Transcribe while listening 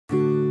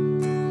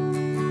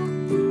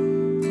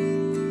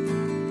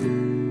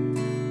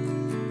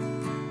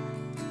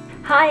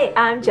Hi,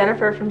 I'm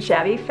Jennifer from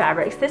Shabby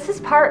Fabrics. This is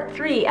part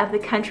 3 of the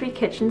Country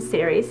Kitchen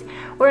series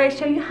where I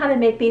show you how to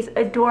make these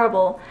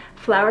adorable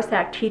flour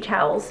sack tea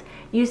towels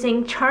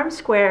using charm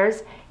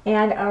squares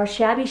and our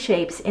shabby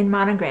shapes in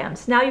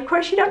monograms. Now, of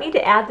course, you don't need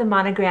to add the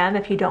monogram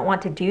if you don't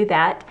want to do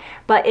that,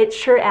 but it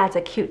sure adds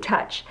a cute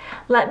touch.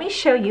 Let me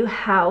show you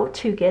how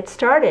to get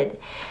started.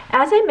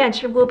 As I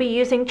mentioned, we'll be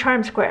using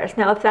charm squares.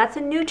 Now, if that's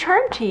a new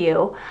term to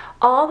you,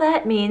 all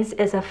that means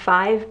is a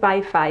 5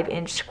 by 5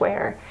 inch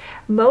square.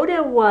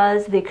 Moda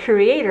was the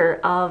creator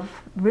of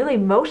really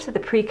most of the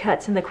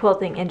pre-cuts in the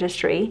quilting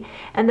industry,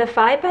 and the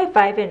 5 by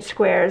 5 inch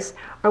squares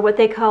are what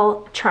they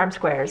call charm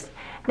squares.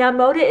 Now,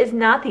 Moda is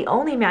not the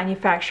only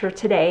manufacturer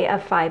today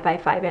of 5 by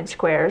 5 inch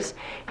squares.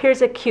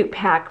 Here's a cute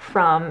pack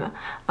from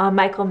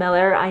Michael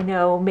Miller. I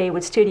know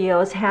Maywood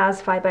Studios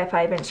has 5 by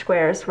 5 inch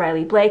squares,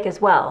 Riley Blake as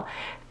well.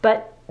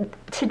 But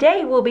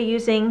today we'll be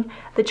using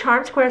the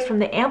charm squares from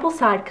the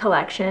Ambleside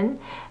collection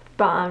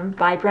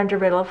by Brenda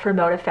Riddle for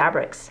Moda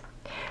Fabrics.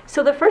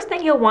 So the first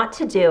thing you'll want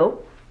to do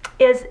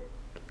is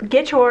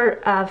get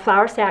your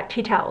flour sack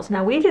tea towels.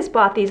 Now, we just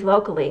bought these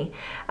locally.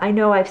 I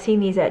know I've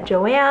seen these at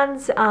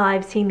Joann's,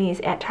 I've seen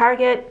these at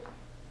Target.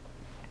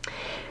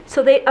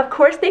 So of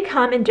course they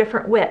come in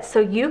different widths. So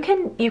you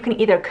can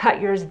either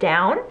cut yours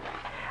down.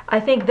 I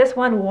think this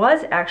one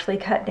was actually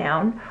cut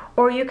down,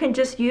 or you can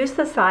just use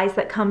the size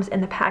that comes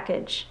in the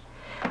package.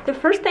 The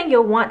first thing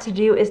you'll want to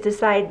do is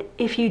decide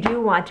if you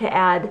do want to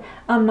add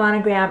a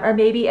monogram or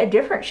maybe a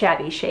different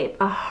shabby shape.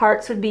 A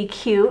hearts would be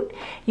cute.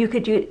 You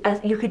could do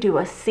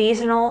a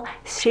seasonal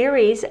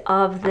series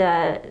of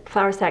the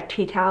flour sack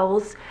tea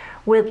towels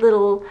with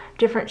little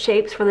different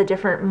shapes for the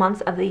different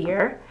months of the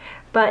year.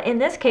 But in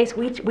this case,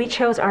 we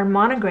chose our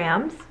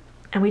monograms,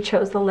 and we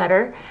chose the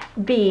letter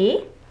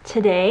B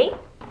today.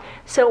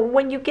 So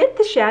when you get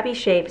the shabby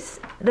shapes,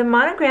 the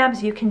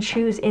monograms you can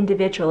choose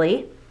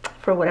individually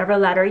for whatever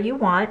letter you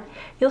want.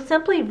 You'll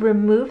simply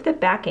remove the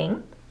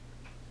backing.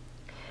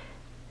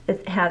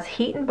 It has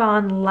heat and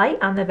bond light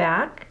on the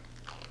back.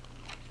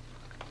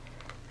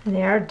 And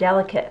they are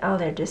delicate. Oh,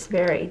 they're just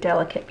very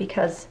delicate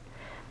because,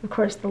 of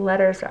course, the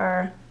letters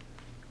are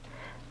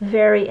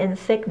very in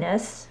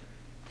thickness.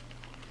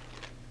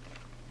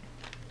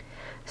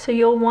 So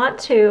you'll want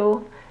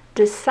to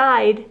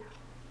decide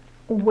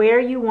where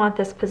you want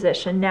this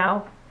position.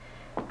 Now,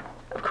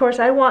 of course,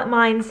 I want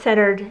mine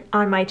centered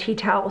on my tea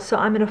towel, so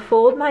I'm going to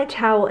fold my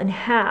towel in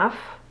half.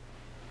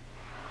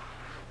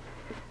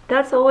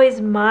 That's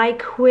always my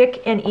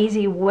quick and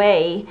easy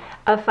way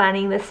of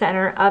finding the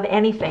center of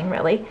anything,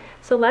 really.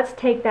 So let's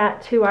take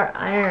that to our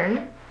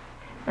iron,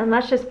 and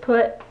let's just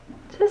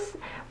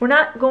we're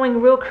not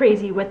going real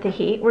crazy with the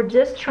heat. We're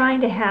just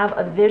trying to have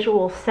a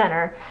visual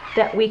center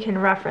that we can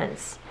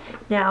reference.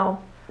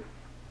 Now,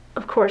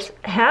 of course,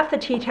 half the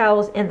tea towel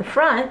is in the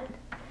front,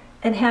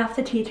 and half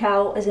the tea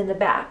towel is in the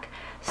back.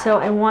 So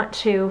I want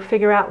to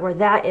figure out where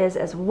that is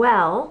as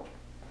well.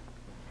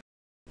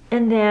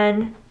 And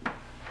then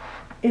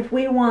if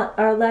we want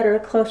our letter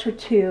closer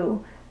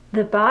to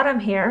the bottom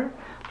here,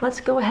 let's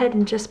go ahead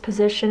and just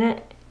position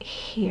it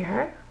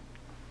here.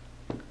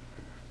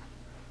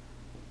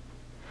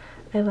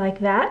 I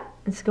like that.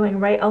 It's going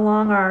right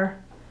along our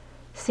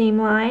seam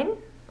line.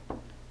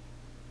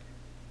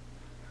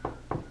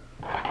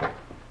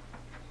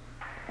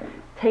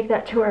 Take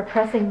that to our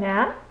pressing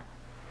mat.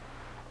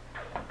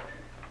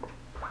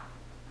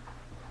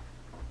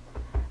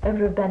 It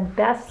would have been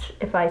best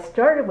if I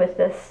started with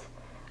this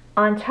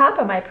on top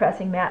of my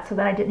pressing mat so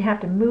that I didn't have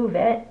to move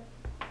it.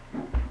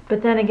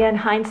 But then again,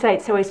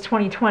 hindsight's always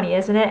 20/20,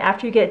 isn't it?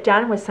 After you get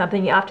done with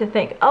something, you have to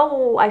think,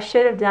 oh, I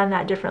should have done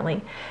that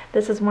differently.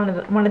 This is one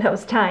of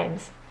those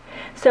times.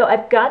 So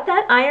I've got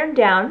that ironed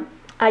down.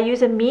 I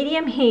use a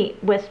medium heat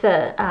with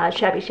the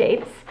shabby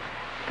shapes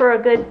for a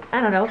good,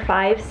 I don't know,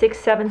 5, 6,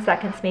 7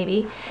 seconds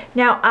maybe.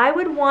 Now, I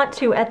would want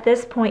to, at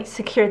this point,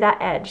 secure that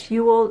edge.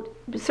 You will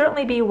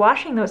certainly be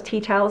washing those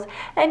tea towels,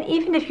 and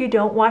even if you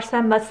don't wash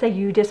them, let's say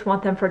you just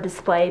want them for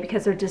display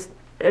because they're just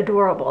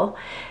adorable,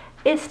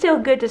 it's still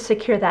good to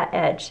secure that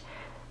edge.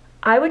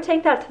 I would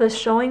take that to the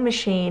sewing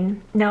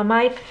machine. Now,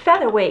 my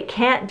featherweight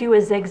can't do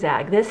a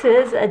zigzag. This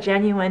is a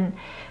genuine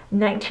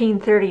late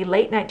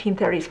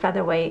 1930s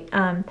featherweight.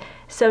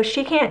 So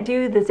she can't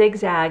do the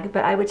zigzag,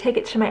 but I would take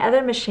it to my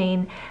other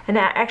machine and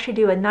actually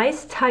do a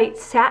nice tight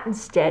satin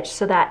stitch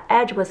so that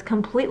edge was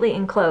completely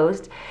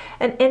enclosed.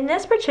 And in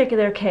this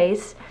particular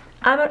case,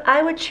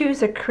 I would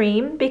choose a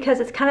cream because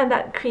it's kind of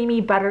that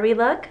creamy buttery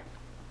look.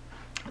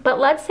 But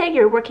let's say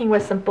you're working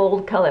with some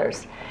bold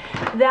colors.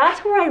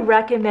 That's where I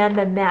recommend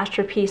the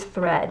Masterpiece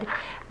thread.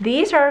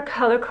 These are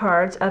color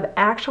cards of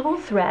actual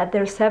thread.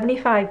 They're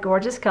 75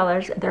 gorgeous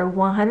colors. They're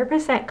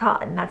 100%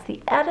 cotton. That's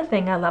the other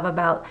thing I love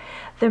about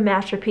the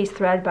Masterpiece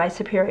thread by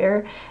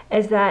Superior,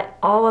 is that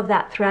all of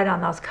that thread on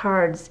those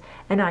cards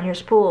and on your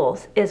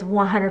spools is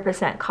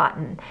 100%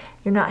 cotton.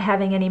 You're not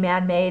having any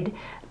man-made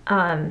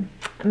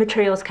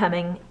materials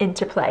coming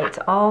into play. It's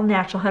all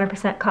natural,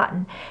 100%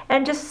 cotton.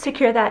 And just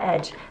secure that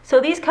edge. So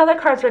these color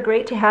cards are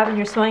great to have in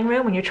your sewing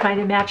room when you're trying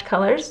to match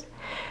colors.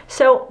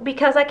 So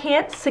because I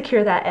can't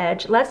secure that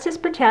edge, let's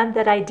just pretend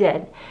that I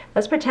did.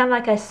 Let's pretend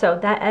like I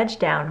sewed that edge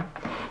down.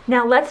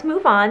 Now let's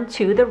move on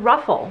to the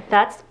ruffle.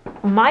 That's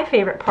my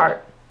favorite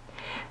part.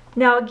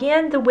 Now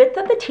again, the width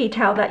of the tea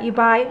towel that you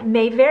buy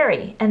may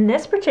vary. In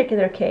this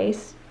particular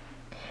case,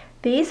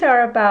 these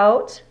are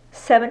about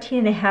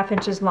 17.5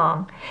 inches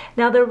long.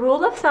 Now the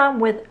rule of thumb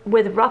with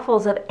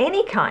ruffles of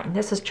any kind,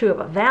 this is true of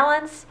a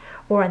valance,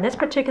 or in this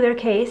particular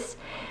case,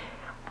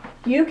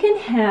 you can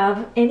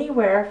have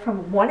anywhere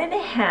from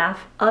 1.5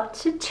 up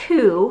to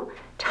 2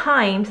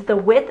 times the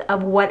width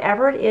of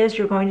whatever it is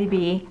you're going to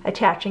be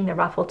attaching the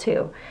ruffle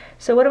to.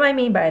 So what do I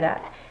mean by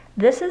that?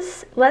 This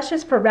is, let's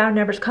just for round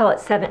numbers call it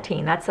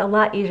 17. That's a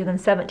lot easier than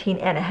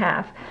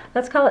 17.5.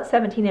 Let's call it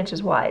 17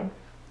 inches wide.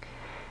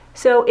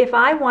 So if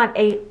I want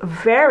a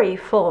very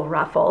full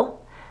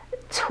ruffle,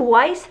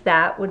 twice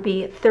that would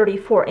be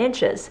 34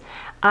 inches.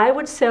 I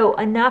would sew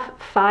enough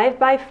 5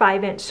 by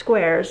 5 inch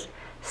squares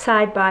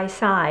side by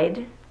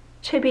side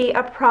to be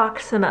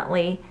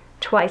approximately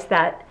twice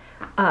that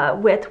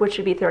width, which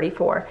would be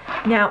 34.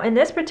 Now in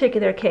this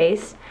particular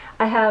case,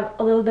 I have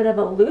a little bit of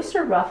a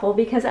looser ruffle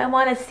because I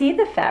want to see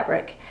the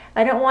fabric.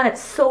 I don't want it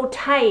so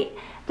tight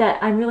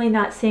that I'm really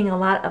not seeing a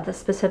lot of the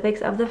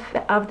specifics of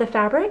the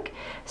fabric.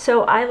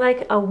 So I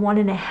like a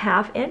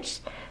 1.5 inch.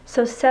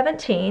 So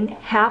 17,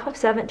 half of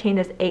 17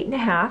 is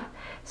 8.5.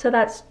 So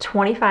that's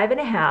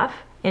 25.5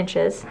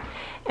 inches.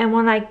 And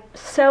when I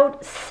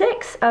sewed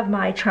 6 of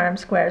my charm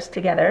squares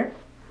together,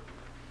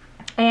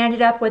 I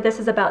ended up with, this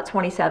is about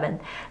 27.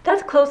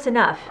 That's close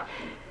enough.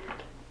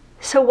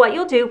 So what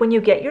you'll do when you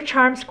get your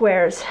charm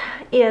squares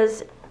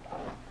is,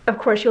 of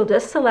course, you'll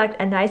just select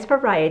a nice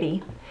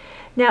variety.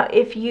 Now,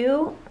 if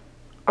you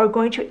are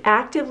going to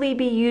actively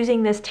be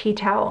using this tea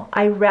towel,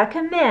 I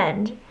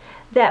recommend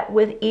that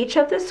with each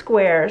of the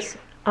squares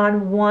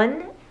on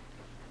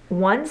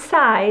one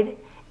side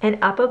and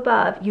up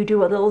above, you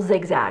do a little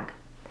zigzag.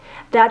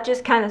 That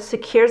just kind of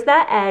secures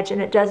that edge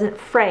and it doesn't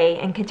fray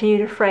and continue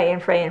to fray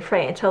and fray and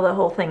fray until the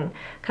whole thing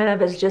kind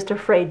of is just a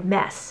frayed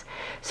mess.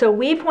 So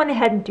we've went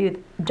ahead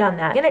and done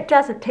that, and it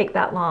doesn't take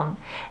that long.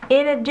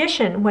 In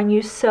addition, when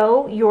you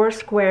sew your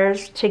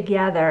squares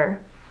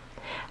together,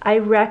 I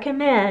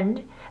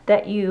recommend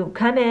that you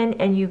come in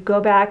and you go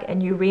back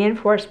and you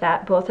reinforce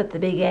that both at the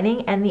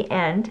beginning and the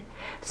end,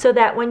 so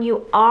that when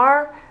you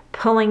are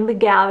pulling the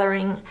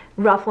gathering,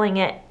 ruffling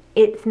it,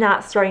 it's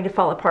not starting to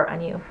fall apart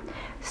on you.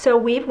 So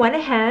we've went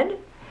ahead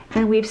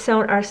and we've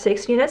sewn our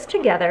 6 units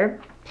together.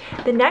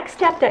 The next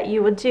step that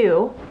you would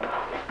do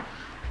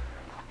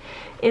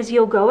is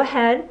you'll go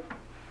ahead.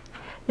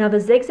 Now the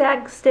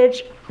zigzag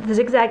stitch, the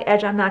zigzag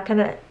edge, I'm not going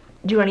to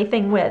do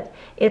anything with.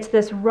 It's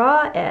this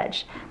raw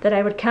edge that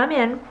I would come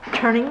in,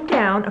 turning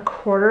down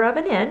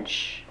 1/4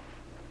 inch.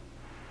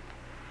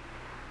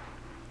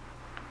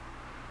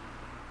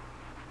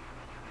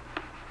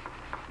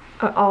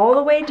 All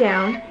the way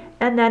down,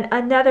 and then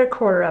another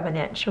 1/4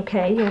 inch,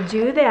 okay? You'll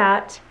do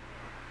that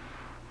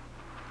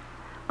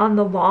on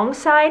the long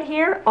side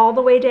here, all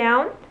the way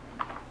down.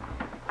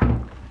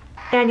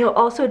 And you'll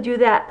also do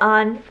that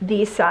on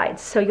these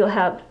sides. So you'll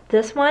have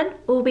this one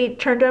will be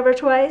turned over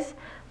twice,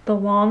 the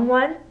long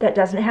one that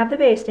doesn't have the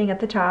basting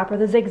at the top, or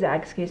the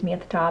zigzag, excuse me, at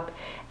the top,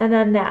 and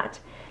then that.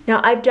 Now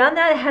I've done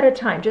that ahead of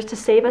time just to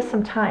save us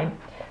some time.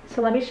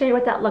 So let me show you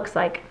what that looks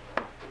like.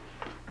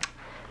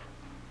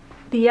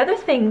 The other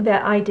thing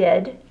that I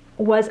did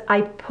was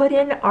I put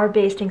in our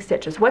basting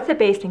stitches. What's a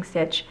basting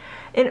stitch?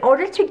 In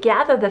order to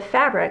gather the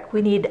fabric,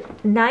 we need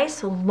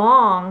nice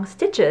long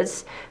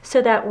stitches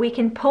so that we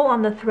can pull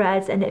on the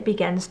threads and it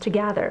begins to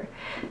gather.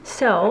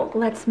 So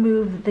let's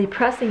move the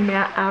pressing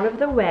mat out of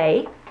the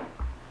way,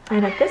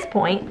 and at this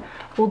point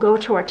we'll go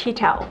to our tea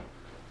towel.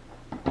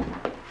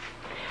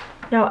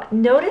 Now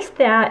notice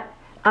that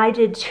I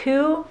did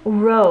 2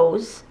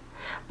 rows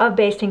of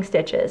basting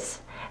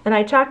stitches. And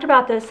I talked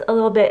about this a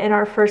little bit in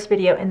our first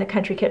video in the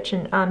Country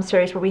Kitchen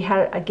series, where we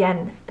had,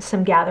 again,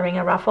 some gathering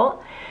and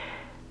ruffle.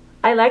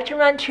 I like to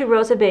run 2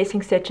 rows of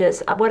basting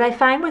stitches. What I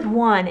find with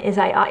one is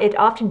it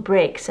often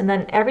breaks, and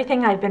then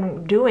everything I've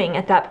been doing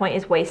at that point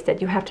is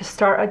wasted. You have to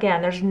start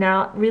again. There's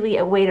not really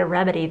a way to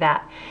remedy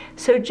that.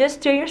 So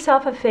just do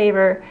yourself a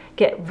favor,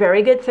 get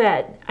very good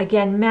thread.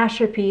 Again,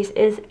 Masterpiece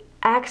is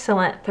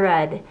excellent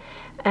thread,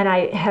 and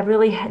I have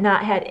really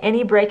not had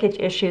any breakage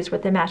issues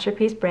with the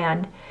Masterpiece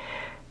brand.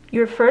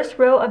 Your first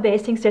row of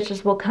basting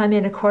stitches will come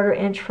in 1/4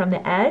 inch from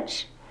the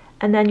edge,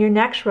 and then your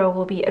next row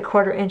will be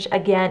 1/4 inch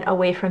again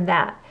away from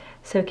that.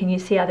 So can you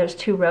see how there's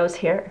 2 rows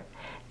here?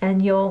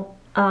 And you'll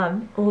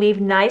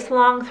leave nice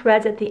long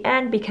threads at the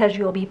end because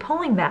you'll be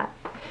pulling that.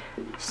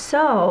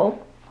 So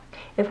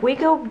if we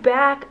go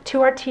back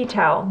to our tea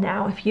towel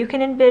now, if you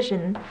can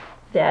envision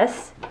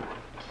this,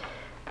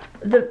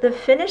 the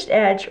finished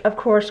edge, of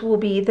course, will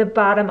be the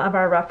bottom of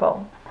our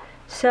ruffle.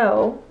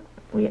 So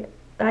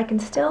I can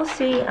still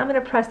see, I'm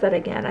going to press that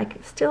again, I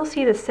can still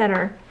see the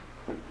center.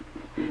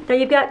 Now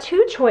you've got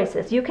 2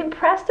 choices. You can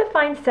press to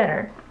find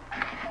center,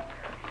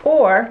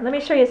 or let me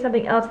show you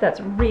something else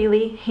that's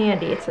really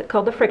handy. It's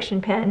called the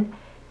friction pin.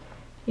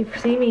 You've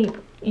seen me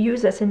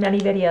use this in many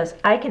videos.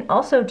 I can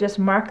also just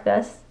mark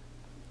this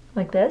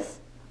like this,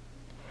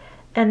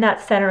 and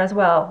that's center as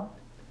well.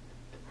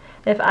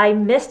 If I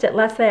missed it,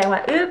 let's say I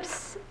went,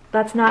 oops,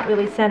 that's not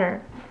really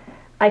center,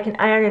 I can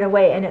iron it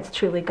away and it's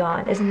truly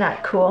gone. Isn't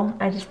that cool?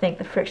 I just think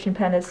the friction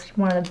pen is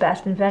one of the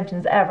best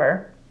inventions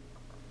ever.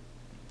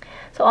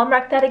 So I'll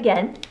mark that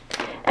again.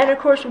 And of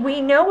course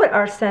we know what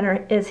our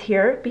center is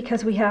here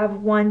because we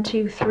have 1,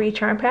 2, 3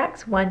 charm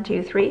packs. 1,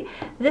 2, 3.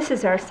 This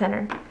is our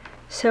center.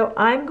 So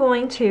I'm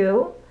going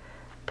to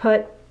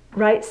put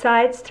right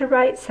sides to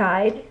right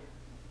side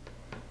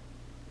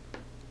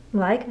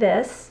like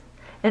this,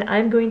 and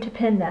I'm going to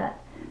pin that.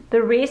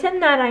 The reason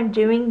that I'm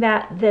doing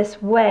that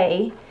this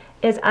way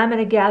is I'm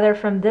going to gather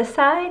from this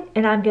side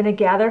and I'm going to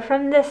gather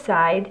from this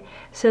side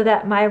so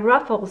that my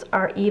ruffles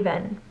are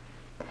even.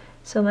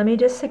 So let me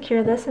just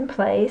secure this in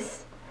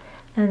place,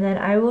 and then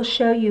I will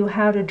show you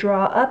how to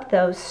draw up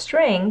those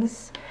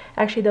strings,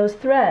 actually those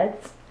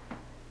threads,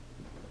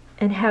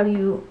 and how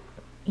you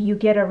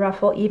get a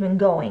ruffle even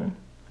going.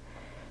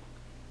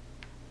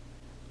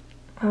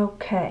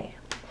 Okay,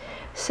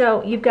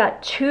 so you've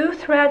got 2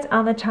 threads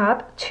on the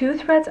top, 2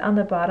 threads on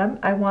the bottom.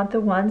 I want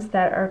the ones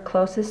that are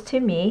closest to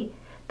me,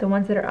 the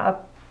ones that are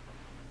up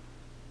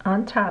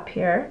on top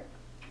here.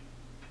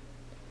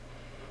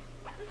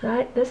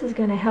 Right, this is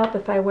going to help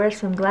if I wear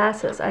some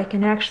glasses. I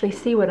can actually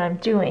see what I'm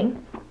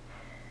doing.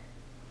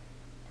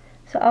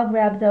 So I'll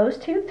grab those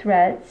 2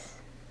 threads.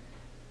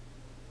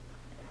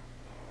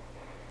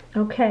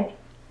 Okay,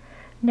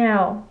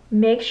 now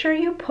make sure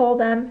you pull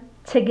them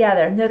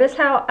together. Notice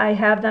how I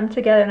have them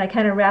together and I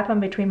kind of wrap them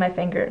between my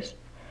fingers.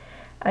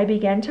 I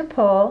begin to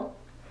pull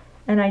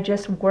and I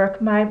just work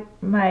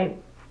my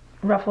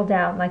ruffle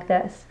down like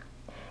this.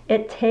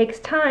 It takes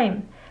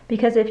time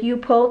because if you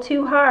pull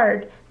too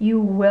hard, you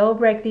will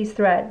break these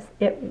threads.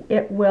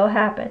 It will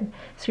happen.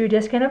 So you're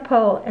just going to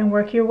pull and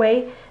work your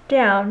way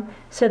down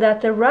so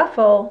that the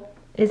ruffle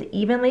is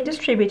evenly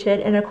distributed,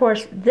 and of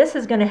course this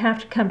is going to have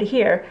to come to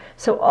here.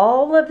 So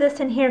all of this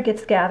in here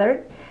gets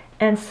gathered,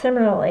 and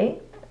similarly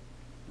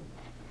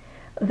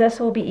this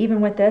will be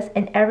even with this,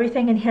 and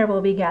everything in here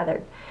will be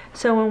gathered.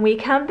 So when we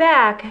come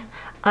back,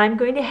 I'm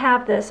going to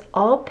have this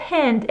all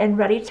pinned and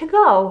ready to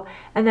go,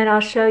 and then I'll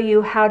show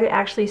you how to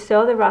actually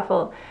sew the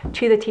ruffle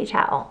to the tea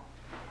towel.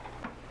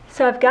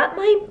 So I've got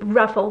my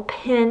ruffle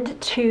pinned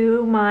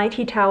to my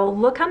tea towel.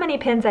 Look how many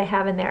pins I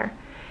have in there.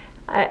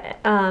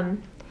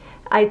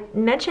 I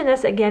mentioned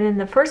this again in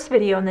the first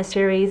video in the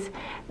series.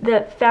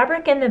 The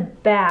fabric in the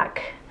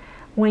back,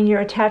 when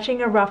you're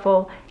attaching a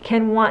ruffle,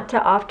 can want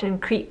to often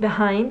creep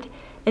behind,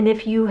 and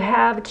if you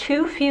have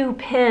too few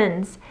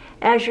pins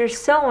as you're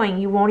sewing,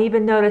 you won't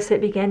even notice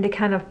it begin to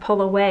kind of pull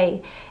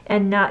away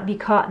and not be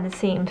caught in the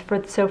seams.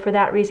 So for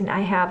that reason, I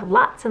have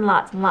lots and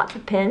lots and lots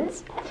of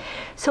pins.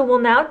 So we'll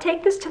now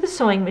take this to the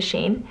sewing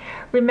machine.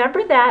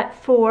 Remember that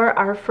for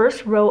our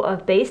first row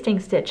of basting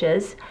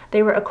stitches,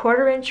 they were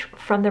 1/4 inch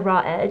from the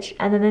raw edge,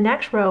 and then the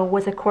next row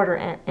was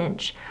 1/4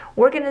 inch.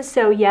 We're going to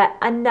sew yet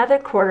another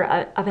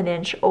 1/4 of an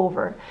inch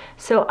over.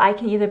 So I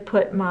can either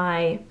put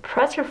my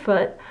presser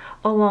foot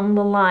along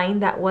the line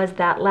that was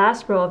that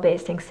last row of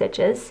basting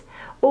stitches,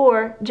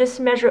 or just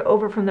measure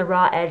over from the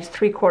raw edge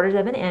 3/4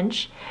 of an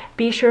inch.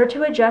 Be sure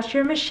to adjust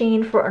your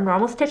machine for a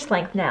normal stitch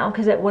length now,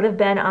 because it would have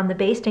been on the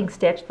basting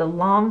stitch, the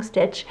long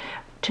stitch,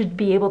 to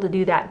be able to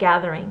do that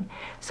gathering.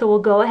 So we'll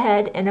go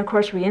ahead and of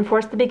course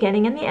reinforce the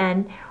beginning and the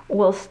end.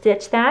 We'll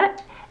stitch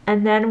that,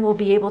 and then we'll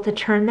be able to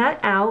turn that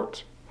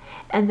out,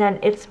 and then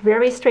it's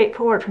very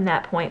straightforward from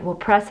that point. We'll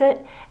press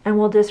it and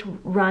we'll just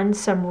run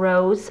some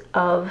rows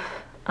of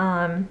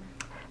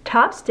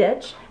top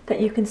stitch that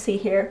you can see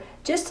here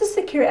just to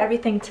secure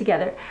everything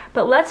together.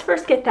 But let's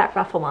first get that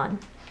ruffle on.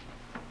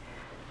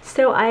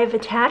 So I've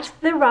attached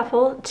the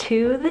ruffle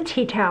to the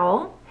tea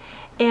towel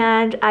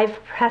and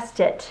I've pressed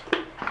it.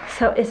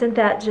 So isn't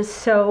that just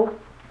so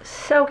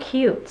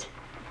cute?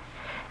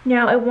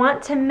 Now I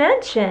want to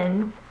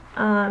mention,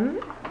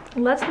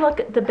 let's look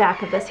at the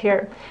back of this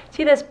here.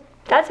 See this?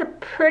 That's a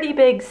pretty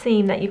big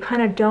seam that you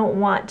kind of don't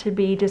want to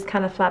be just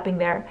kind of flapping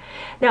there.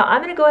 Now I'm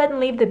going to go ahead and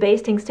leave the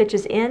basting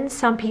stitches in.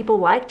 Some people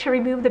like to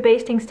remove the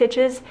basting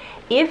stitches.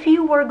 If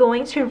you were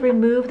going to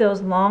remove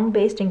those long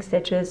basting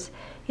stitches,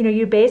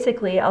 you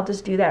basically, I'll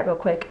just do that real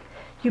quick.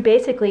 You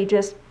basically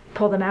just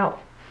pull them out.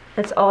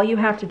 That's all you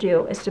have to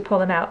do, is to pull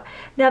them out.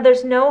 Now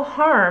there's no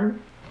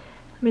harm.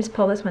 Let me just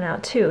pull this one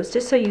out too. It's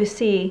just so you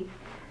see.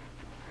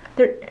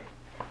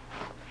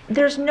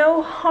 There's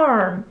no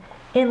harm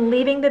in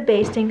leaving the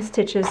basting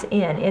stitches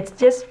in. It's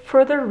just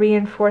further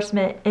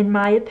reinforcement, in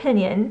my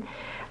opinion,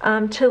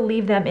 to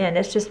leave them in.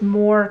 It's just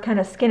more kind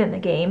of skin in the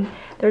game.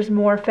 There's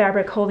more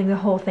fabric holding the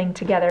whole thing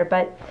together,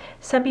 but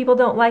some people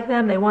don't like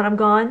them. They want them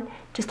gone.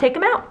 Just take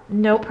them out,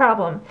 no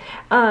problem.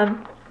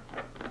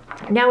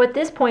 Now at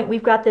this point,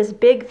 we've got this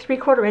big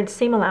 3/4 inch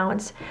seam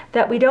allowance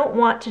that we don't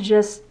want to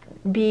just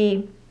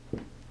be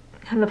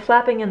kind of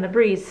flapping in the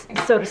breeze,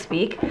 so to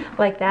speak,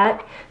 like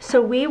that. So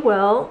we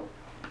will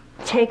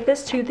take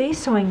this to the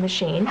sewing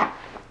machine.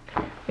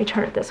 me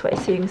turn it this way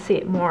so you can see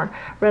it more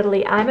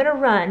readily. I'm going to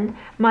run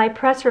my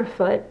presser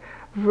foot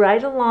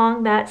right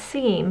along that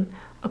seam,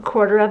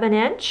 1/4 of an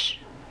inch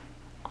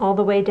all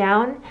the way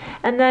down,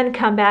 and then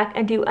come back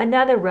and do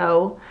another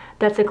row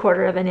that's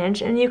 1/4 of an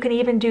inch, and you can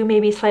even do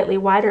maybe slightly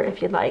wider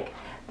if you'd like.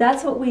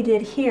 That's what we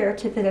did here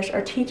to finish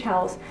our tea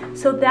towels.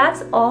 So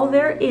that's all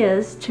there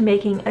is to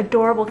making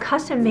adorable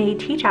custom-made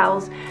tea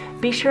towels.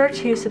 Be sure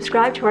to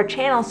subscribe to our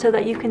channel so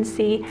that you can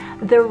see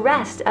the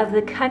rest of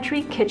the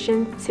Country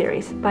Kitchen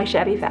series by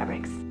Shabby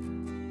Fabrics.